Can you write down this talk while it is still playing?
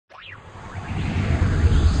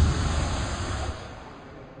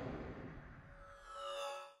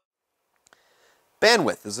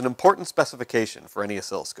Bandwidth is an important specification for any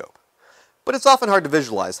oscilloscope, but it's often hard to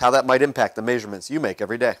visualize how that might impact the measurements you make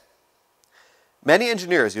every day. Many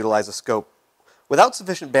engineers utilize a scope without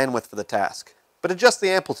sufficient bandwidth for the task, but adjust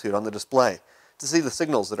the amplitude on the display to see the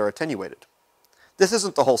signals that are attenuated. This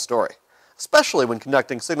isn't the whole story, especially when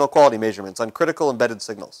conducting signal quality measurements on critical embedded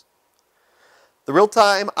signals. The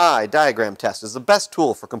real-time eye diagram test is the best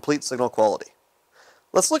tool for complete signal quality.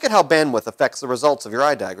 Let's look at how bandwidth affects the results of your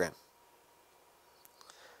eye diagram.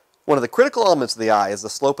 One of the critical elements of the eye is the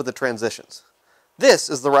slope of the transitions. This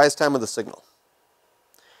is the rise time of the signal.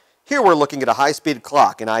 Here we're looking at a high-speed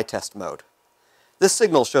clock in eye test mode. This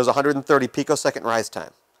signal shows 130 picosecond rise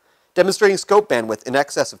time, demonstrating scope bandwidth in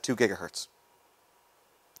excess of 2 GHz.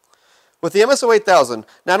 With the MSO8000,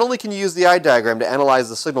 not only can you use the eye diagram to analyze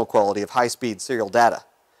the signal quality of high-speed serial data,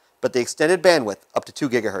 but the extended bandwidth, up to 2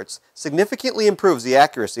 GHz, significantly improves the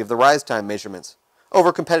accuracy of the rise time measurements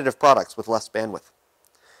over competitive products with less bandwidth.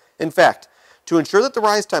 In fact, to ensure that the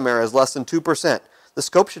rise time error is less than 2%, the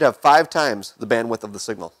scope should have 5 times the bandwidth of the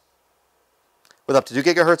signal. With up to 2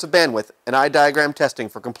 GHz of bandwidth and eye diagram testing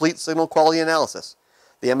for complete signal quality analysis,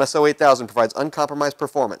 the MSO8000 provides uncompromised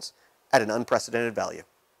performance at an unprecedented value.